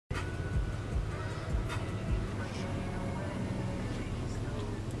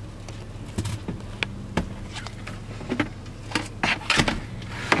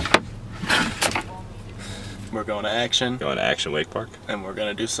we're going to Action. Going to Action Wake Park. And we're going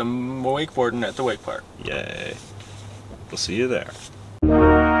to do some wakeboarding at the wake park. Yay. We'll see you there.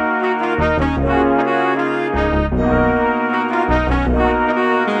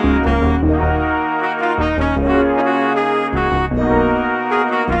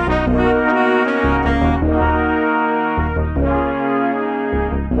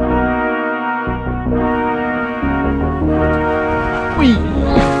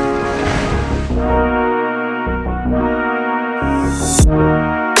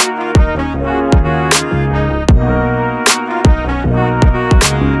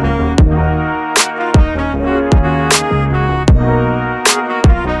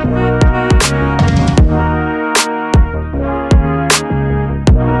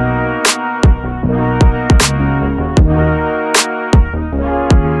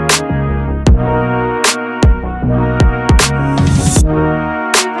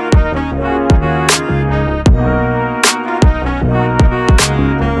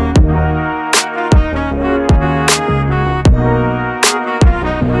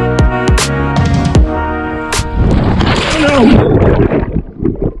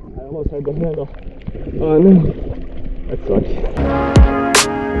 The handle. Oh no, that sucks.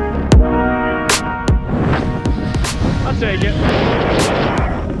 I'll take it.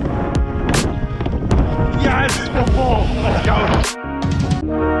 Yes! Oh, let's go!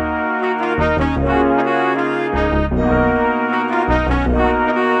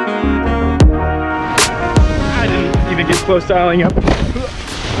 I didn't even get close to eyeing up.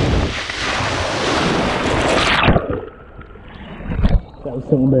 That was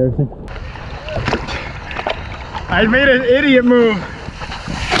so embarrassing. I made an idiot move.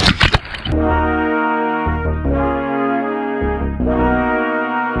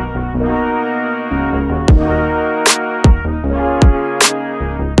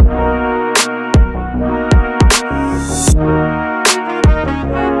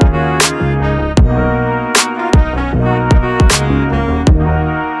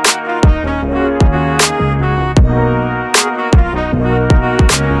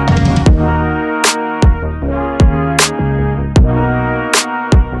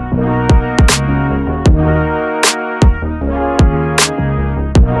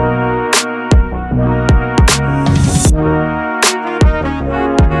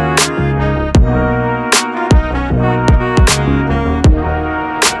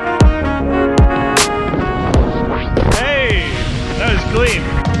 Clean.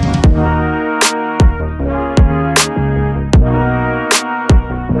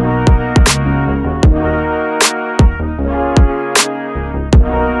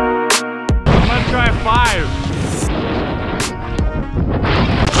 I'm gonna try 5.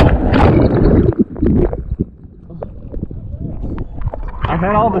 I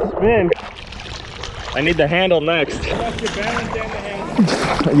had all the spin. I need the handle next. You lost your balance and the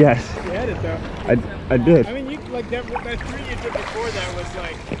handle. Yes. You had it though. I did. I mean, you like that 3 you did before that was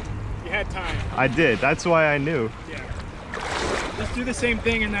like, you had time. I did. That's why I knew. Yeah. Just do the same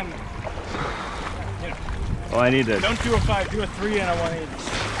thing and then, you know. Well, I need to. Don't do a 5, do a 3 and a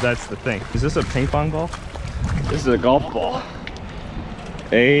 180. That's the thing. Is this a ping pong ball? This is a golf ball.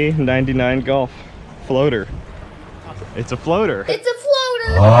 A99 golf floater. It's a floater. It's a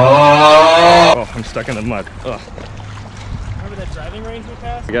floater! Oh, I'm stuck in the mud. Ugh. Remember that driving range we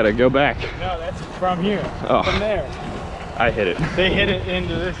passed? I gotta go back. No, that's from here. Oh. From there. I hit it. They hit it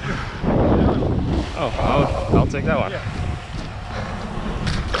into this. Oh, I'll take that one. Yeah.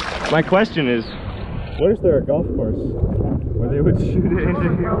 My question is, where's there a golf course where they would shoot it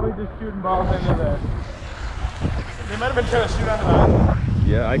into here? Probably just shooting balls into there. They might have been trying to shoot onto the island.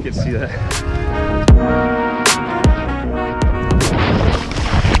 Yeah, I could see that.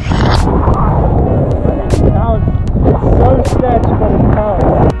 So sketch, but it's power.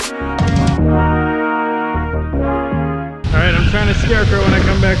 Alright, I'm trying to scarecrow when I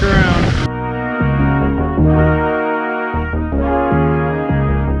come back around.